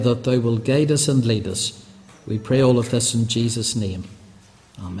that thou wilt guide us and lead us. We pray all of this in Jesus' name.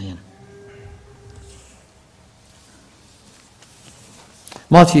 Amen.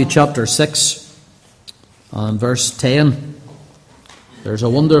 Matthew chapter 6 and verse 10. There's a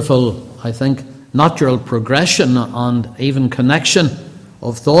wonderful, I think, natural progression and even connection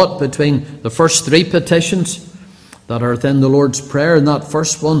of thought between the first three petitions that are within the Lord's Prayer and that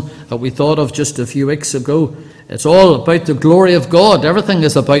first one that we thought of just a few weeks ago. It's all about the glory of God. Everything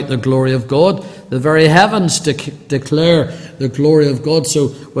is about the glory of God. The very heavens declare the glory of God. So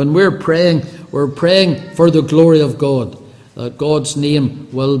when we're praying for the glory of God, that God's name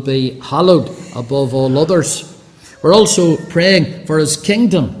will be hallowed above all others. We're also praying for his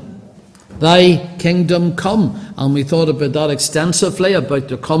kingdom. Thy kingdom come. And we thought about that extensively, about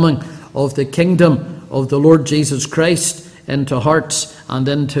the coming of the kingdom of the Lord Jesus Christ into hearts and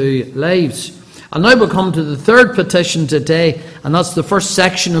into lives. And now we'll come to the third petition today, and that's the first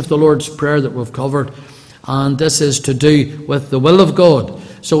section of the Lord's Prayer that we've covered. And this is to do with the will of God.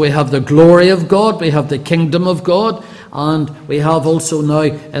 So we have the glory of God, we have the kingdom of God, and we have also now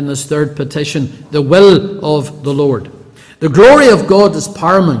in this third petition the will of the Lord. The glory of God is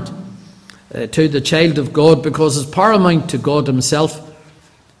paramount to the child of God because it's paramount to God himself.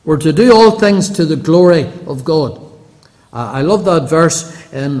 We're to do all things to the glory of God. I love that verse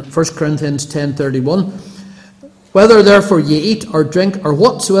in 1 Corinthians 10:31. Whether therefore ye eat or drink or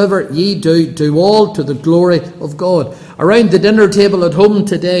whatsoever ye do, do all to the glory of God. Around the dinner table at home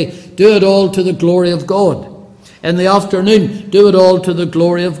today, do it all to the glory of God. In the afternoon, do it all to the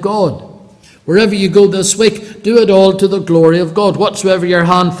glory of God. Wherever you go this week, do it all to the glory of God. Whatsoever your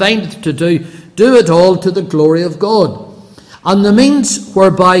hand findeth to do, do it all to the glory of God. And the means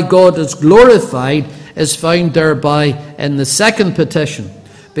whereby God is glorified is found thereby in the second petition.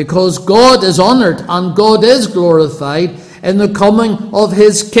 Because God is honoured and God is glorified in the coming of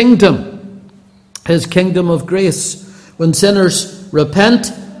his kingdom of grace. When sinners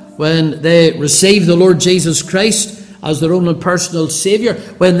repent, when they receive the Lord Jesus Christ as their own personal Saviour,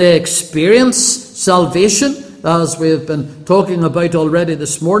 when they experience salvation, as we have been talking about already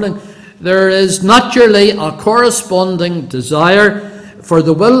this morning, there is naturally a corresponding desire for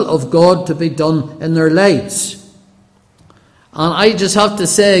the will of God to be done in their lives. And I just have to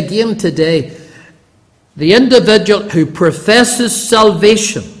say again today, the individual who professes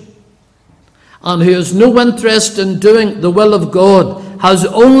salvation and who has no interest in doing the will of God has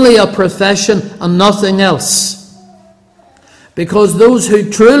only a profession and nothing else. Because those who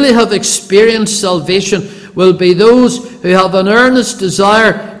truly have experienced salvation will be those who have an earnest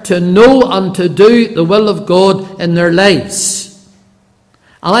desire to know and to do the will of God in their lives.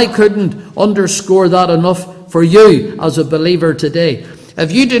 And I couldn't underscore that enough for you as a believer today.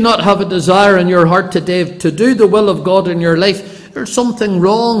 If you do not have a desire in your heart today to do the will of God in your life, there's something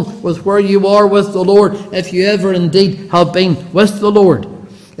wrong with where you are with the Lord, if you ever indeed have been with the Lord.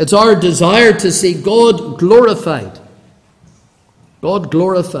 It's our desire to see God glorified. God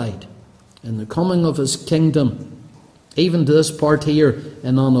glorified in the coming of his kingdom, even to this part here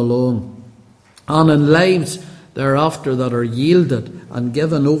in Annalone, and in lives thereafter that are yielded and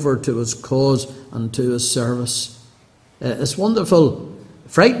given over to his cause and to his service. It's wonderful,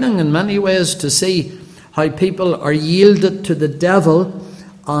 frightening in many ways to see how people are yielded to the devil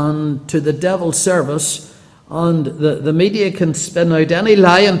and to the devil's service, and the media can spin out any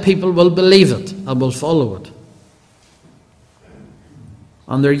lie and people will believe it and will follow it.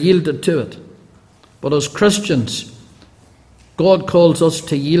 And they're yielded to it. But as Christians, God calls us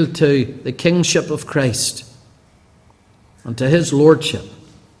to yield to the kingship of Christ and to his lordship.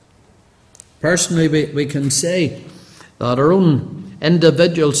 Personally, we can say that our own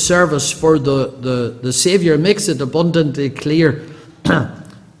individual service for the Saviour makes it abundantly clear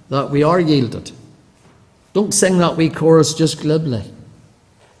that we are yielded. Don't sing that wee chorus just glibly.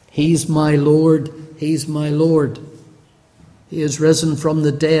 He's my Lord, he's my Lord. He is risen from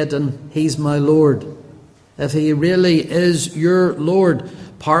the dead and he's my Lord. If he really is your Lord,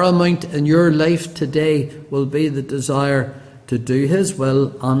 paramount in your life today will be the desire to do his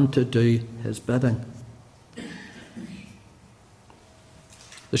will and to do his bidding.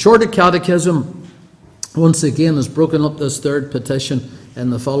 The Shorter Catechism, once again, has broken up this third petition in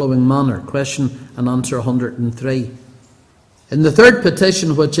the following manner. Question and answer 103. In the third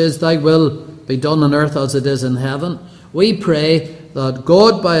petition, which is, thy will be done on earth as it is in heaven, we pray that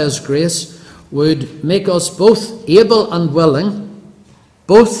God, by his grace, would make us both able and willing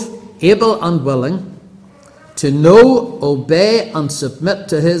to know, obey, and submit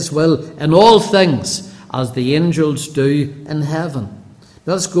to his will in all things, as the angels do in heaven.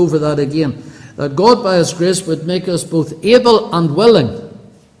 Let's go over that again. That God, by his grace, would make us both able and willing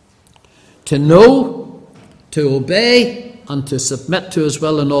to know, to obey, and to submit to his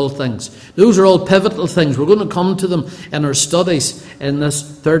will in all things. Those are all pivotal things. We're going to come to them in our studies in this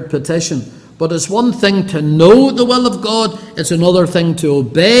third petition. But it's one thing to know the will of God, it's another thing to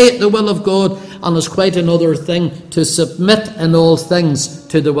obey the will of God, and it's quite another thing to submit in all things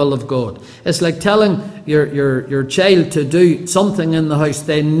to the will of God. It's like telling your child to do something in the house.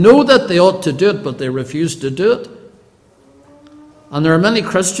 They know that they ought to do it, but they refuse to do it. And there are many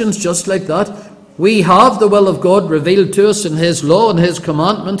Christians just like that. We have the will of God revealed to us in his law and his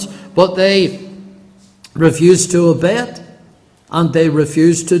commandments, but they refuse to obey it, and they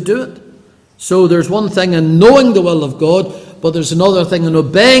refuse to do it. So there's one thing in knowing the will of God, but there's another thing in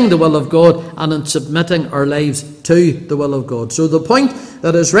obeying the will of God and in submitting our lives to the will of God. So the point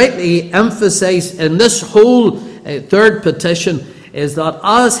that is rightly emphasized in this whole third petition is that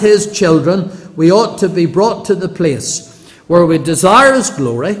as his children, we ought to be brought to the place where we desire his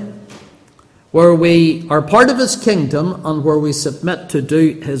glory, where we are part of his kingdom, and where we submit to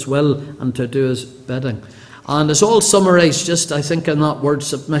do his will and to do his bidding. And it's all summarized just, I think, in that word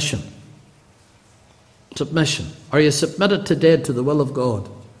submission. Submission. Are you submitted today to the will of God?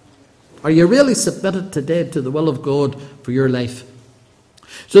 Are you really submitted today to the will of God for your life?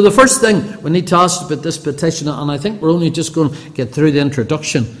 So the first thing we need to ask about this petition, and I think we're only just going to get through the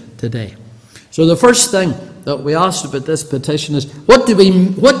introduction today. So the first thing that we asked about this petition is, what do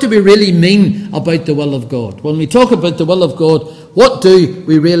we really mean about the will of God? When we talk about the will of God, what do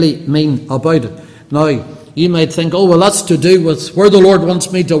we really mean about it? Now, you might think, oh, well, that's to do with where the Lord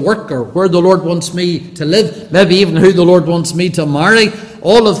wants me to work, or where the Lord wants me to live, maybe even who the Lord wants me to marry.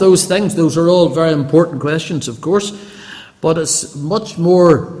 All of those things, those are all very important questions, of course, but it's much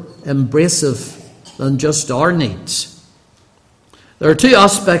more embracive than just our needs. There are two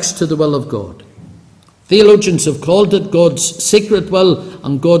aspects to the will of God. Theologians have called it God's secret will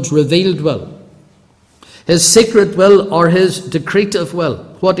and God's revealed will. His secret will or his decretive will,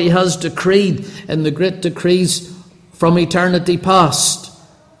 what he has decreed in the great decrees from eternity past.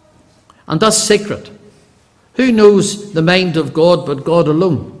 And that's secret. Who knows the mind of God but God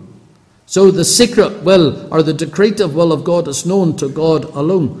alone? So the secret will or the decretive will of God is known to God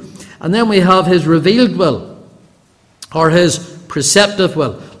alone. And then we have his revealed will or his perceptive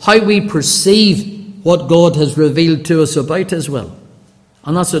will, how we perceive what God has revealed to us about his will.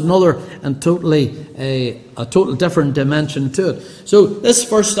 And that's another and a total different dimension to it. So this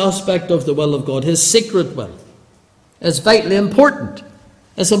first aspect of the will of God, his secret will, is vitally important.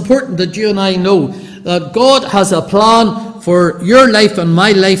 It's important that you and I know that God has a plan for your life and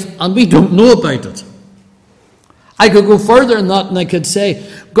my life, and we don't know about it. I could go further than that, and I could say,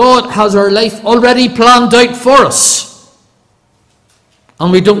 God has our life already planned out for us,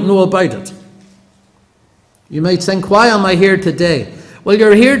 and we don't know about it. You might think, why am I here today? Well,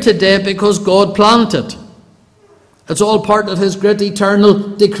 you're here today because God planned it. It's all part of his great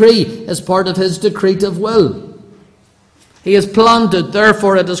eternal decree. It's part of his decretive will. He has planned it,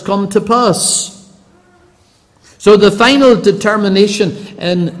 therefore it has come to pass. So the final determination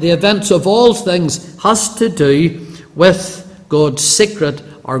in the events of all things has to do with God's secret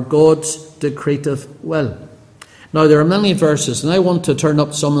or God's decretive will. Now, there are many verses, and I want to turn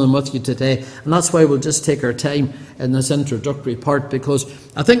up some of them with you today, and that's why we'll just take our time in this introductory part, because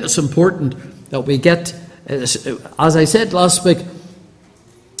I think it's important that we get, as I said last week,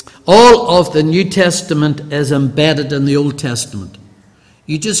 all of the New Testament is embedded in the Old Testament.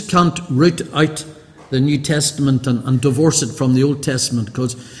 You just can't root out the New Testament and divorce it from the Old Testament,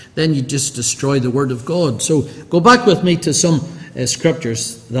 because then you just destroy the Word of God. So go back with me to some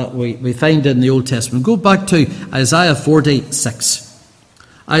scriptures that we find in the Old Testament. Go back to Isaiah 46.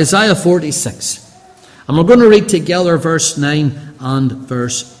 Isaiah 46. And we're going to read together verse 9 and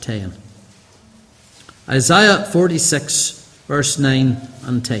verse 10. Isaiah 46, verse 9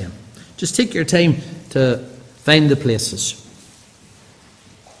 and 10. Just take your time to find the places.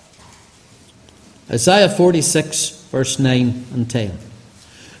 Isaiah 46, verse 9 and 10.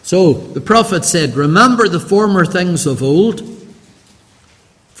 So the prophet said, "Remember the former things of old,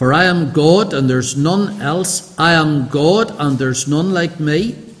 for I am God and there's none else. I am God and there's none like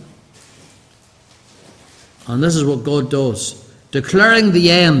me." And this is what God does, declaring the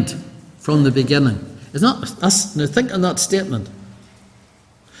end from the beginning. Now think on that statement.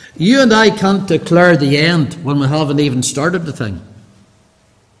 You and I can't declare the end when we haven't even started the thing.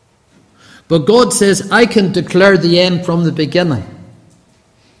 But God says, I can declare the end from the beginning.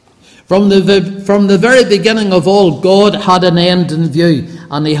 From the very beginning of all, God had an end in view,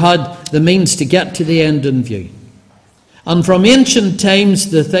 and he had the means to get to the end in view. And from ancient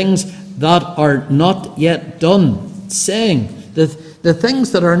times, the things that are not yet done, saying, the the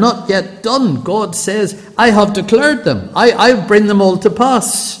things that are not yet done, God says, I have declared them. I bring them all to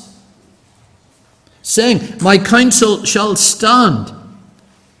pass. Saying, my counsel shall stand,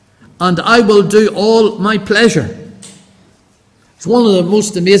 and I will do all my pleasure. It's one of the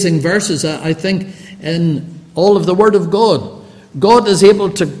most amazing verses, I think, in all of the Word of God. God is able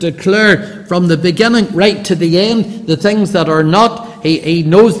to declare from the beginning right to the end the things that are not. He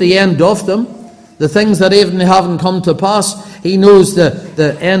knows the end of them. The things that even haven't come to pass, He knows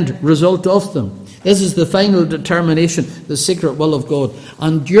the end result of them. This is the final determination, the secret will of God.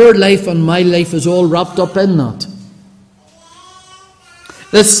 And your life and my life is all wrapped up in that.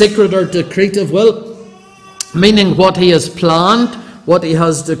 This secret or decretive will, meaning what He has planned, what He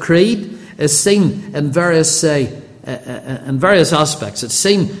has decreed, is seen in various aspects. It's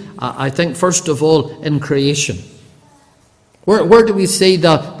seen, I think, first of all, in creation. Where do we see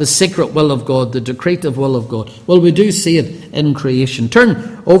the secret will of God, the decretive will of God? Well, we do see it in creation.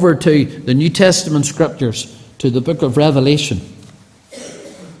 Turn over to the New Testament scriptures, to the book of Revelation.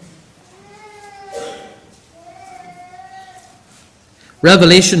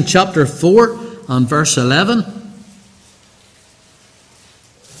 Revelation chapter 4 and verse 11.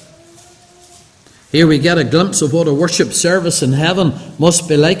 Here we get a glimpse of what a worship service in heaven must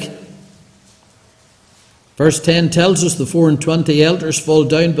be like. Verse 10 tells us the 24 elders fall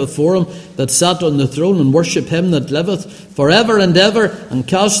down before Him that sat on the throne and worship Him that liveth forever and ever, and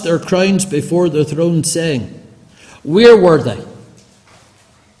cast their crowns before the throne, saying, we're worthy.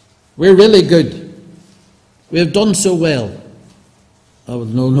 We're really good. We have done so well. Oh,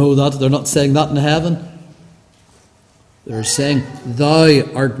 no, that they're not saying that in heaven. They're saying, Thou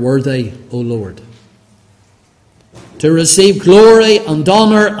art worthy, O Lord, to receive glory and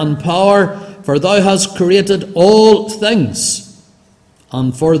honour and power, for Thou hast created all things,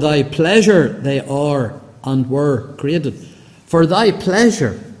 and for Thy pleasure they are and were created. For Thy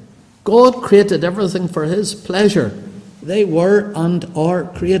pleasure. God created everything for His pleasure. They were and are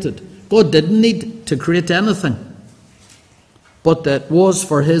created. God didn't need to create anything, but that was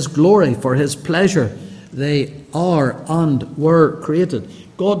for His glory, for His pleasure. They are and were created.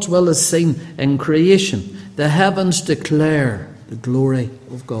 God's will is seen in creation. The heavens declare the glory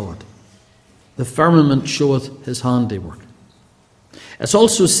of God. The firmament showeth His handiwork. It's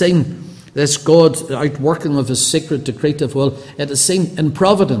also seen, this God's outworking of His secret decretive will, it is seen in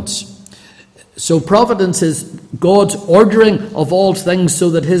providence. So providence is God's ordering of all things so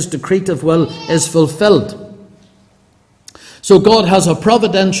that His decretive will is fulfilled. So God has a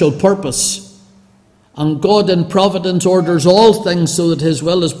providential purpose, and God in providence orders all things so that His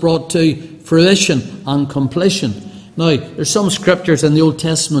will is brought to fruition and completion. Now, there's some scriptures in the Old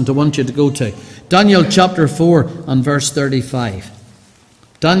Testament I want you to go to. Daniel chapter 4 and verse 35.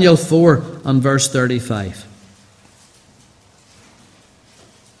 Daniel 4 and verse 35.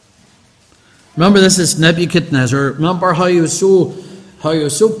 Remember, this is Nebuchadnezzar. Remember how he was so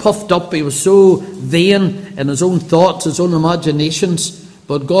puffed up, he was so vain in his own thoughts, his own imaginations.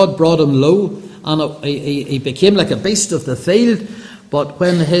 But God brought him low, and he became like a beast of the field. But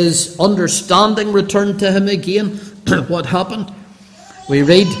when his understanding returned to him again, what happened? We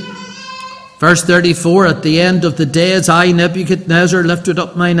read, verse 34, At the end of the days, I, Nebuchadnezzar, lifted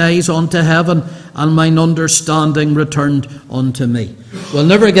up mine eyes unto heaven, and mine understanding returned unto me. We'll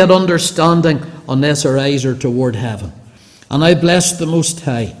never get understanding unless our eyes are toward heaven. And I blessed the Most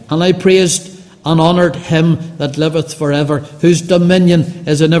High, and I praised and honoured Him that liveth forever, whose dominion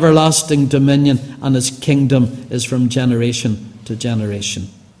is an everlasting dominion, and His kingdom is from generation to generation.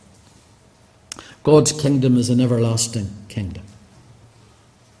 God's kingdom is an everlasting kingdom.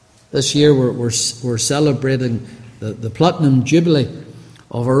 This year we're celebrating the Platinum Jubilee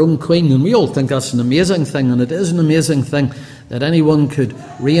of our own Queen, and we all think that's an amazing thing, and it is an amazing thing that anyone could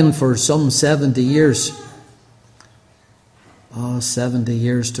reign for some 70 years. 70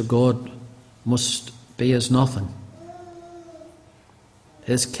 years to God must be as nothing.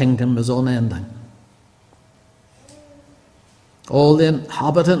 His kingdom is unending. All the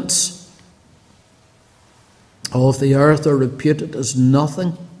inhabitants of the earth are reputed as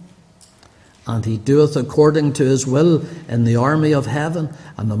nothing, and He doeth according to His will in the army of heaven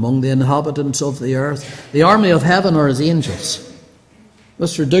and among the inhabitants of the earth. The army of heaven are His angels.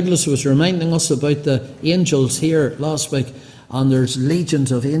 Mr. Douglas was reminding us about the angels here last week, and there's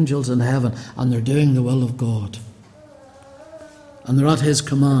legions of angels in heaven, and they're doing the will of God, and they're at His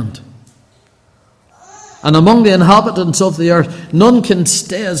command. And among the inhabitants of the earth, none can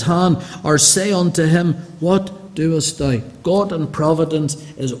stay His hand or say unto Him, What doest thou? God in providence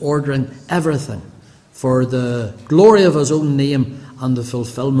is ordering everything for the glory of His own name and the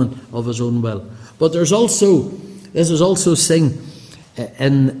fulfillment of His own will. But this is also seen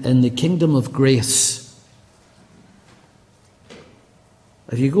in the kingdom of grace.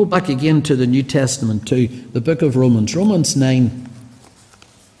 If you go back again to the New Testament, to the book of Romans, Romans 9.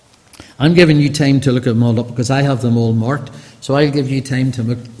 I'm giving you time to look them all up because I have them all marked. So I'll give you time to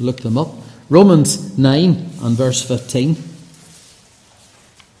look them up. Romans 9 and verse 15.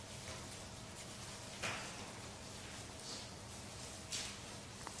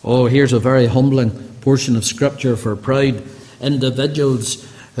 Oh, here's a very humbling portion of Scripture for proud individuals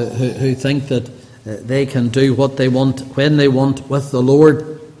who think that they can do what they want, when they want, with the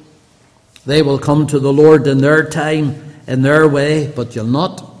Lord. They will come to the Lord in their time, in their way, but you'll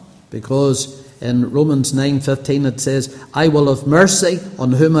not, because in Romans 9:15 it says, I will have mercy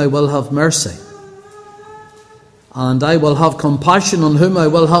on whom I will have mercy, and I will have compassion on whom I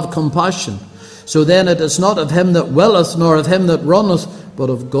will have compassion. So then it is not of him that willeth, nor of him that runneth, but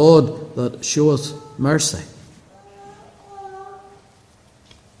of God that showeth mercy.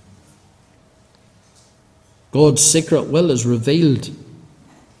 God's secret will is revealed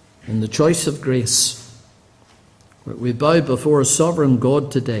in the choice of grace. We bow before a sovereign God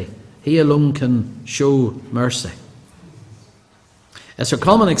today. He alone can show mercy. It's a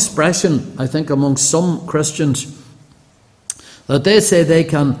common expression, I think, amongst some Christians that they say they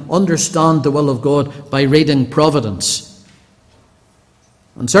can understand the will of God by reading Providence.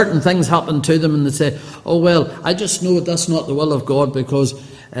 And certain things happen to them and they say, oh well, I just know that's not the will of God because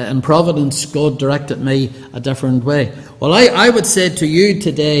in Providence God directed me a different way. Well, I would say to you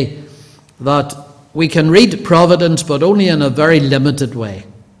today that we can read Providence, but only in a very limited way.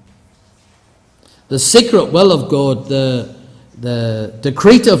 The secret will of God, the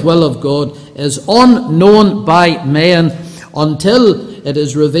decretive will of God, is unknown by men until it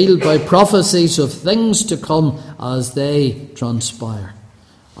is revealed by prophecies of things to come as they transpire.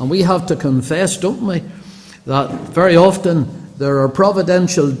 And we have to confess, don't we, that very often there are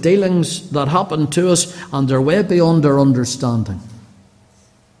providential dealings that happen to us and they're way beyond our understanding.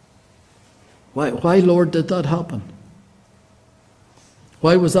 Why, Lord, did that happen?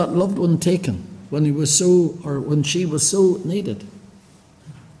 Why was that loved one taken when when she was so needed?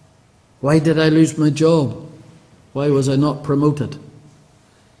 Why did I lose my job? Why was I not promoted?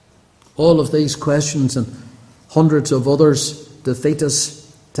 All of these questions and hundreds of others defeat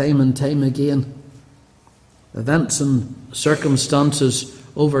us time and time again. Events and circumstances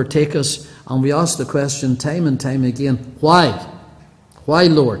overtake us, and we ask the question time and time again, why? Why,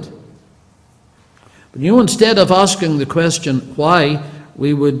 Lord? But instead of asking the question, why,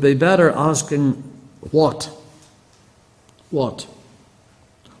 we would be better asking, what? What?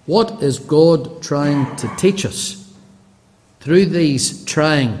 What is God trying to teach us through these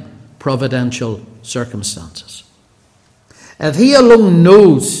trying providential circumstances? If He alone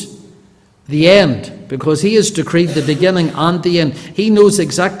knows the end, because He has decreed the beginning and the end, He knows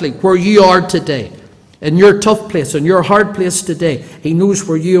exactly where you are today. In your tough place, in your hard place today, He knows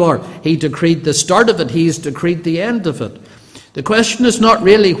where you are. He decreed the start of it. He has decreed the end of it. The question is not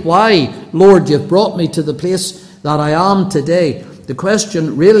really why, Lord, you've brought me to the place that I am today. The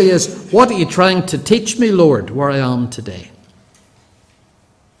question really is, what are you trying to teach me, Lord, where I am today?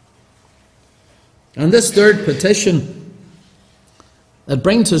 And this third petition, it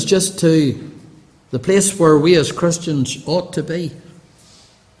brings us just to the place where we as Christians ought to be.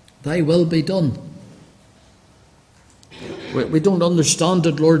 Thy will be done. We don't understand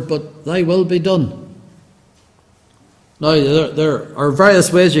it, Lord, but Thy will be done. Now, there are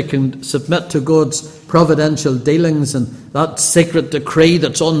various ways you can submit to God's providential dealings and that secret decree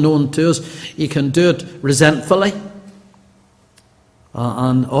that's unknown to us. You can do it resentfully.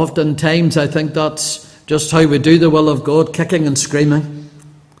 And oftentimes I think that's just how we do the will of God, kicking and screaming.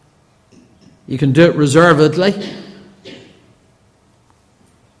 You can do it reservedly,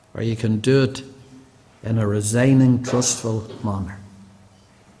 or you can do it in a resigning, trustful manner.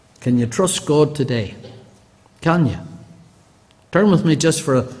 Can you trust God today? Can you? Turn with me just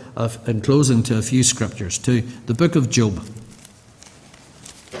in closing to a few scriptures, to the book of Job.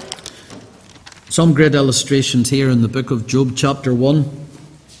 Some great illustrations here in the book of Job, chapter 1,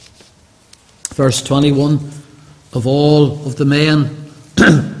 verse 21. Of all of the men,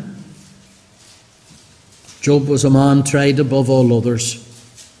 Job was a man tried above all others.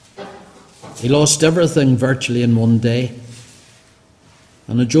 He lost everything virtually in one day.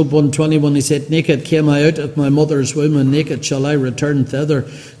 And in Job 1:21 he said, naked came I out of my mother's womb, and naked shall I return thither.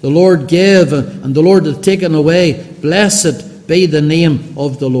 The Lord gave, and the Lord hath taken away. Blessed be the name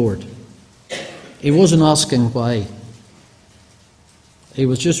of the Lord. He wasn't asking why. He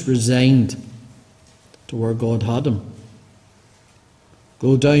was just resigned to where God had him.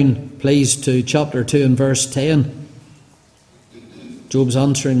 Go down, please, to chapter 2 and verse 10. Job's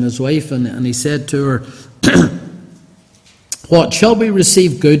answering his wife, and he said to her, "What, shall we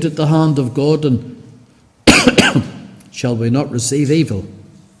receive good at the hand of God, and shall we not receive evil?"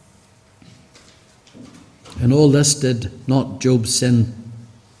 In all this did not Job sin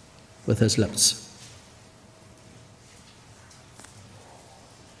with his lips.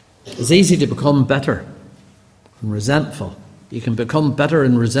 It's easy to become bitter and resentful. You can become bitter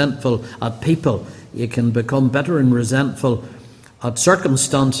and resentful at people. You can become bitter and resentful at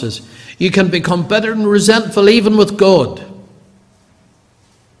circumstances. You can become bitter and resentful even with God.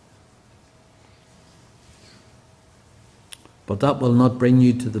 But that will not bring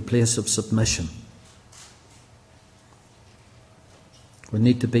you to the place of submission. We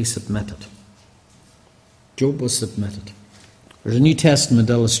need to be submitted. Job was submitted. There's a New Testament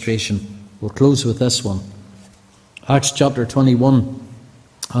illustration. We'll close with this one. Acts chapter 21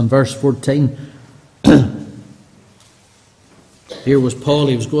 and verse 14. Here was Paul.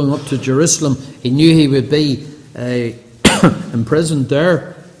 He was going up to Jerusalem. He knew he would be imprisoned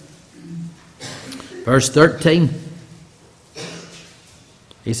there. Verse 13.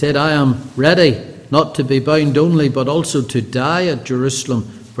 He said, "I am ready not to be bound only, but also to die at Jerusalem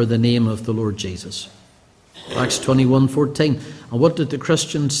for the name of the Lord Jesus." Acts 21:14. And what did the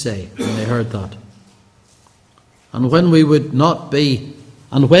Christians say when they heard that? And when he would not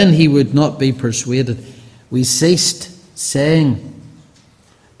be persuaded, we ceased, saying,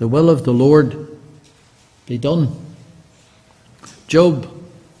 "The will of the Lord be done." Job,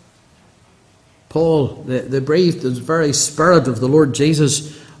 Paul, they breathed the very spirit of the Lord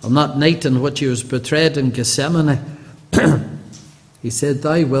Jesus on that night in which he was betrayed in Gethsemane. He said,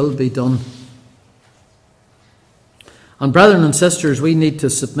 "Thy will be done." And brethren and sisters, we need to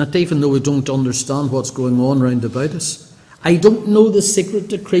submit, even though we don't understand what's going on round about us. I don't know the secret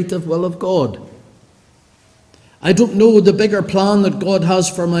decretive will of God. I don't know the bigger plan that God has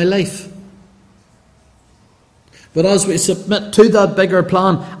for my life. But as we submit to that bigger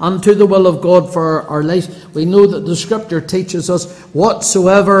plan and to the will of God for our life, we know that the Scripture teaches us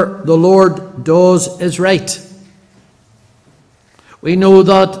whatsoever the Lord does is right. We know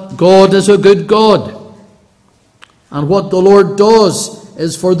that God is a good God. And what the Lord does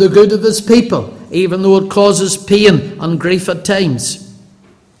is for the good of his people, even though it causes pain and grief at times.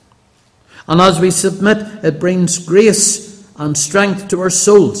 And as we submit, it brings grace and strength to our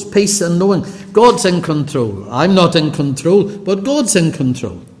souls, peace and knowing God's in control. I'm not in control, but God's in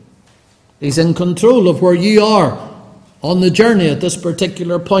control. He's in control of where you are on the journey at this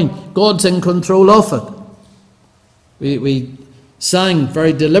particular point. God's in control of it. We sang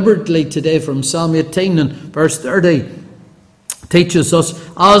very deliberately today from Psalm 18 and verse 30. Teaches us,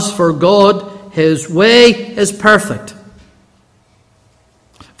 as for God, his way is perfect.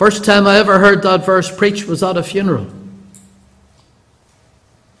 First time I ever heard that verse preached was at a funeral.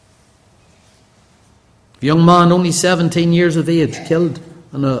 A young man, only 17 years of age, killed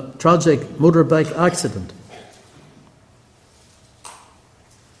in a tragic motorbike accident.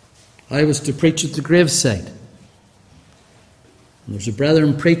 I was to preach at the graveside. And there's a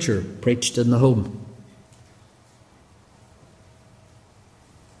brethren preacher preached in the home.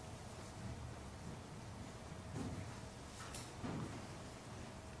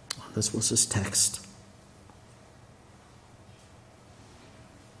 This was his text.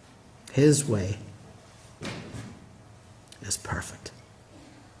 His way is perfect.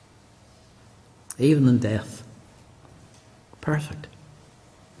 Even in death. Perfect.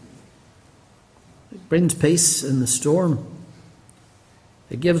 It brings peace in the storm.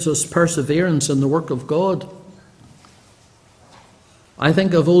 It gives us perseverance in the work of God. I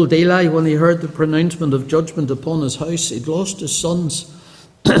think of old Eli when he heard the pronouncement of judgment upon his house. He'd lost his sons.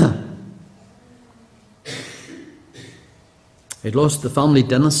 He'd lost the family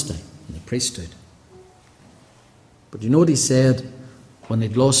dynasty and the priesthood. But you know what he said when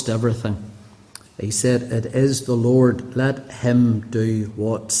he'd lost everything? He said, "It is the Lord, let him do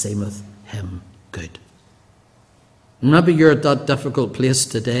what seemeth him good." Maybe you're at that difficult place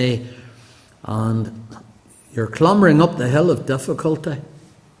today and you're clambering up the hill of difficulty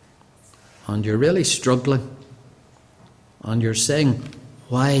and you're really struggling and you're saying,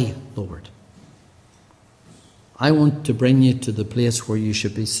 "Why, Lord?" I want to bring you to the place where you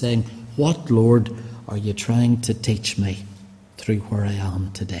should be saying, "What, Lord, are you trying to teach me through where I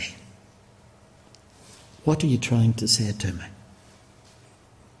am today? What are you trying to say to me?"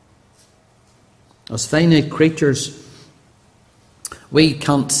 As finite creatures, we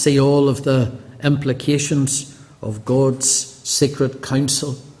can't see all of the implications of God's secret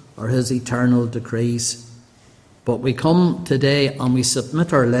counsel or his eternal decrees. But we come today and we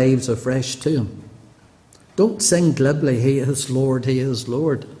submit our lives afresh to him. Don't sing glibly, He is Lord, He is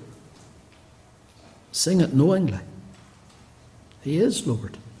Lord. Sing it knowingly. He is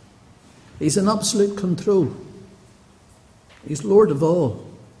Lord. He's in absolute control. He's Lord of all.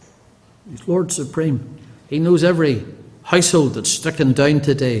 He's Lord supreme. He knows every household that's stricken down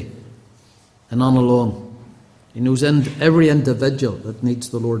today and on along. He knows every individual that needs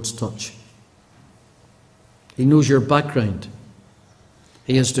the Lord's touch. He knows your background.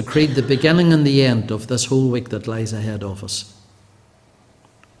 He has decreed the beginning and the end of this whole week that lies ahead of us.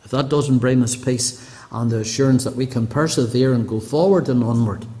 If that doesn't bring us peace and the assurance that we can persevere and go forward and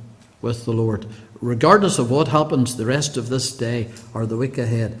onward with the Lord, regardless of what happens the rest of this day or the week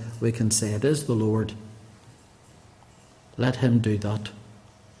ahead, we can say, it is the Lord. Let Him do that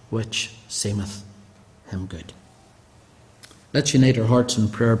which seemeth Him good. Let's unite our hearts in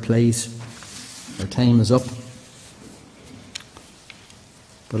prayer, please. Our time is up.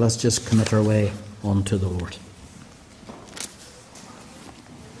 But let's just commit our way on to the Lord.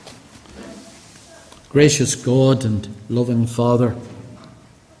 Gracious God and loving Father,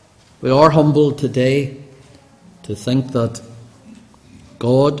 we are humbled today to think that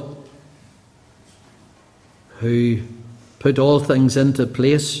God, who put all things into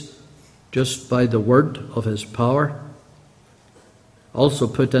place just by the word of His power, also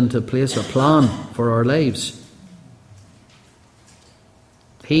put into place a plan for our lives.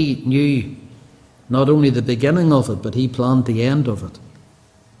 He knew not only the beginning of it, but He planned the end of it.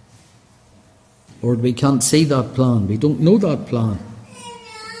 Lord, we can't see that plan. We don't know that plan.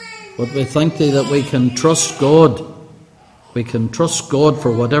 But we thank Thee that we can trust God. We can trust God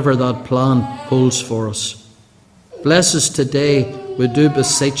for whatever that plan holds for us. Bless us today, we do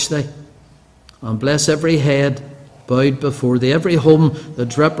beseech Thee. And bless every head bowed before Thee, every home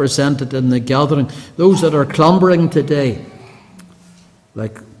that's represented in the gathering, those that are clambering today,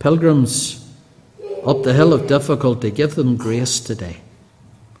 like pilgrims up the hill of difficulty. Give them grace today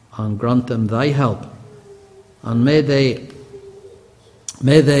and grant them Thy help. And may they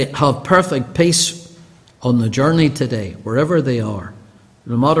have perfect peace on the journey today, wherever they are.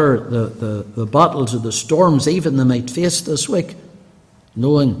 No matter the battles or the storms even they might face this week,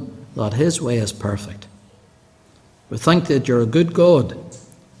 knowing that His way is perfect. We thank that You're a good God.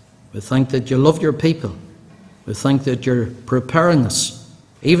 We thank that You love Your people. We thank that You're preparing us,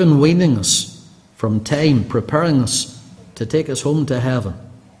 even weaning us from time, preparing us to take us home to heaven.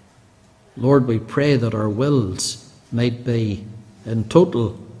 Lord, we pray that our wills might be in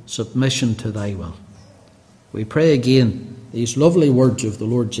total submission to Thy will. We pray again these lovely words of the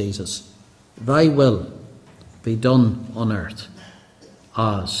Lord Jesus. Thy will be done on earth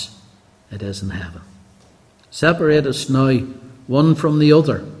as it is in heaven. Separate us now one from the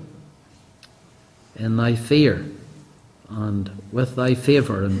other in Thy fear and with Thy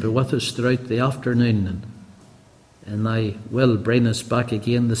favour, and be with us throughout the afternoon, and Thy will bring us back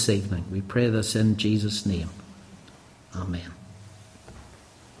again this evening. We pray this in Jesus' name. Amen.